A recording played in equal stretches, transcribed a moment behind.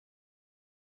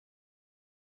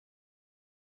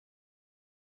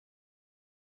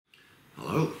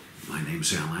Hello, my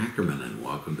name's Allan Ackerman and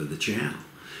welcome to the channel.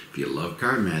 If you love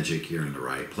card magic, you're in the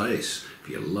right place. If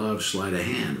you love sleight of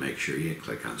hand, make sure you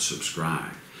click on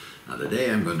subscribe. Now today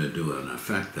I'm going to do an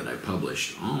effect that I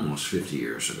published almost 50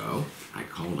 years ago. I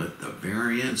call it the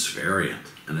Variance Variant,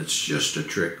 and it's just a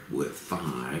trick with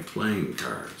 5 playing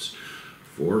cards.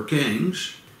 4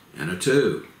 kings and a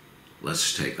 2.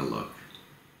 Let's take a look.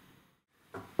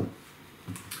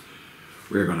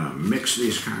 We're going to mix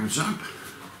these cards up.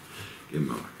 Give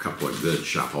them a couple of good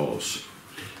shuffles.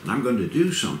 And I'm going to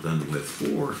do something with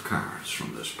 4 cards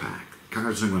from this pack. The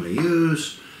cards I'm going to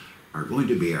use are going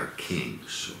to be our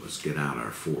kings. So let's get out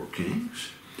our 4 kings.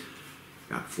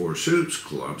 Got 4 suits,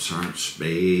 clubs, hearts,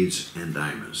 spades, and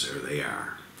diamonds. There they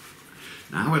are.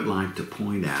 Now I'd like to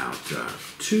point out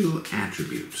 2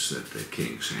 attributes that the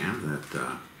kings have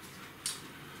that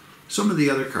some of the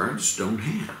other cards don't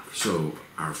have. So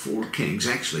our 4 kings,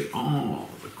 actually all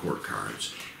the court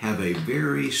cards, have a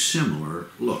very similar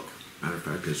look. Matter of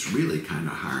fact, it's really kind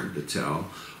of hard to tell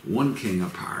one king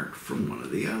apart from one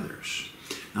of the others.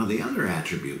 Now the other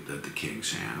attribute that the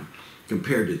kings have,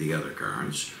 compared to the other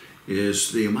cards,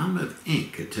 is the amount of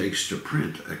ink it takes to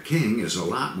print a king is a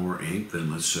lot more ink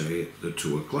than, let's say, the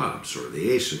 2 of clubs, or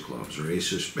the ace of clubs, or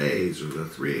ace of spades, or the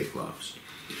 3 of clubs.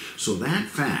 So that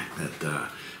fact that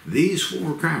these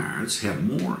 4 cards have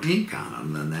more ink on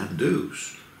them than that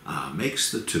deuce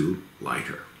makes the 2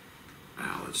 lighter.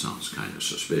 Now, it sounds kind of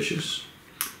suspicious,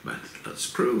 but let's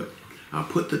prove it. I'll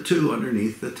put the 2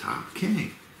 underneath the top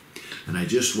king. And I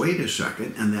just wait a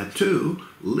second, and that 2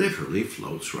 literally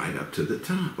floats right up to the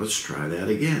top. Let's try that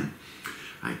again.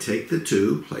 I take the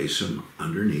 2, place them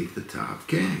underneath the top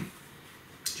king.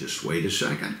 Just wait a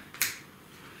second,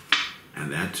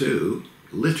 and that 2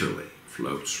 literally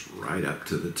floats right up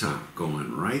to the top,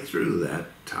 going right through that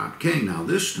top king. Now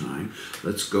this time,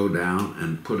 let's go down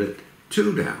and put it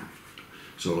 2 down.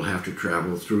 So it'll have to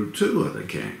travel through 2 of the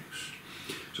kings.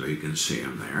 So you can see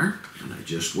them there. And I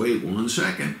just wait 1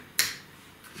 second,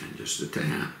 and just a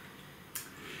tap.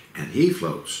 And he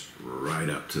floats right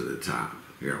up to the top.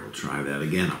 Here, we'll try that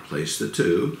again. I'll place the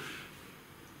 2,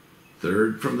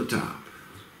 3rd from the top.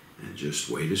 And just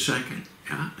wait a second.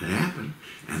 Yeah, it happened.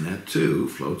 And that 2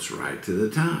 floats right to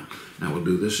the top. Now we'll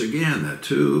do this again. That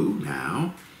 2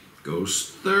 now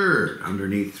goes 3rd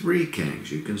underneath 3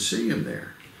 kings. You can see him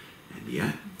there. And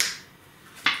yet,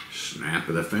 snap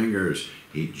of the fingers,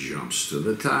 he jumps to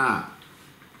the top.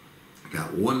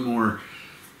 Got one more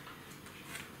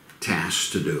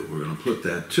task to do. We're going to put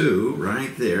that 2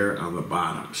 right there on the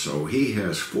bottom. So he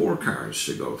has 4 cards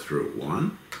to go through.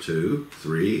 1, 2,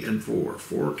 3, and 4.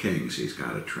 4 kings he's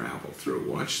got to travel through.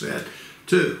 Watch that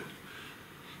 2.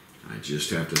 I just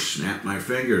have to snap my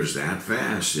fingers that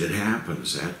fast. It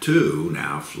happens. That 2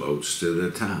 now floats to the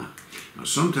top. Now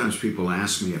sometimes people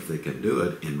ask me if they can do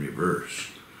it in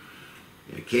reverse.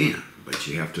 You can, but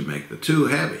you have to make the 2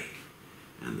 heavy.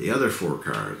 And the other 4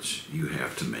 cards you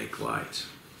have to make light.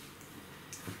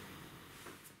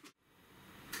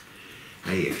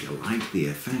 Hey, if you like the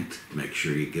effect, make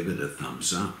sure you give it a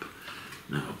thumbs up.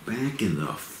 Now, back in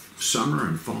the summer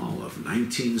and fall of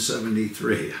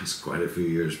 1973, that's quite a few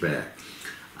years back,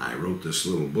 I wrote this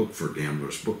little book for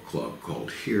Gamblers Book Club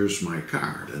called Here's My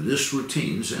Card, and this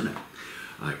routine's in it.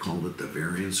 I called it the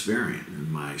Variance Variant,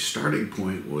 and my starting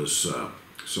point was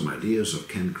some ideas of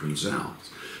Ken Krenzel,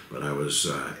 but I was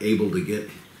able to get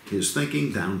his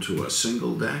thinking down to a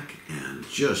single deck and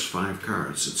just 5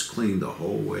 cards. It's cleaned the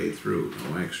whole way through,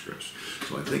 no extras.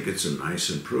 So I think it's a nice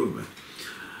improvement.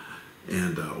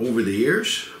 And over the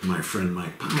years, my friend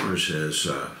Mike Powers has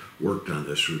worked on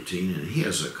this routine, and he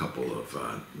has a couple of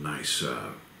nice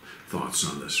thoughts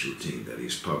on this routine that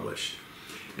he's published.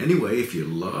 Anyway, if you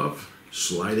love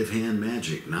sleight of hand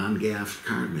magic, non-gaff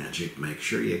card magic, make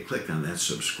sure you click on that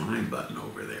subscribe button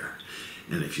over there.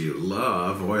 And if you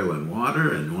love oil and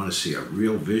water and want to see a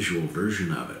real visual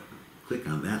version of it, click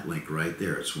on that link right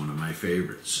there. It's one of my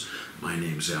favorites. My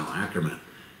name's Allan Ackerman,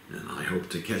 and I hope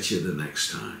to catch you the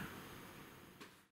next time.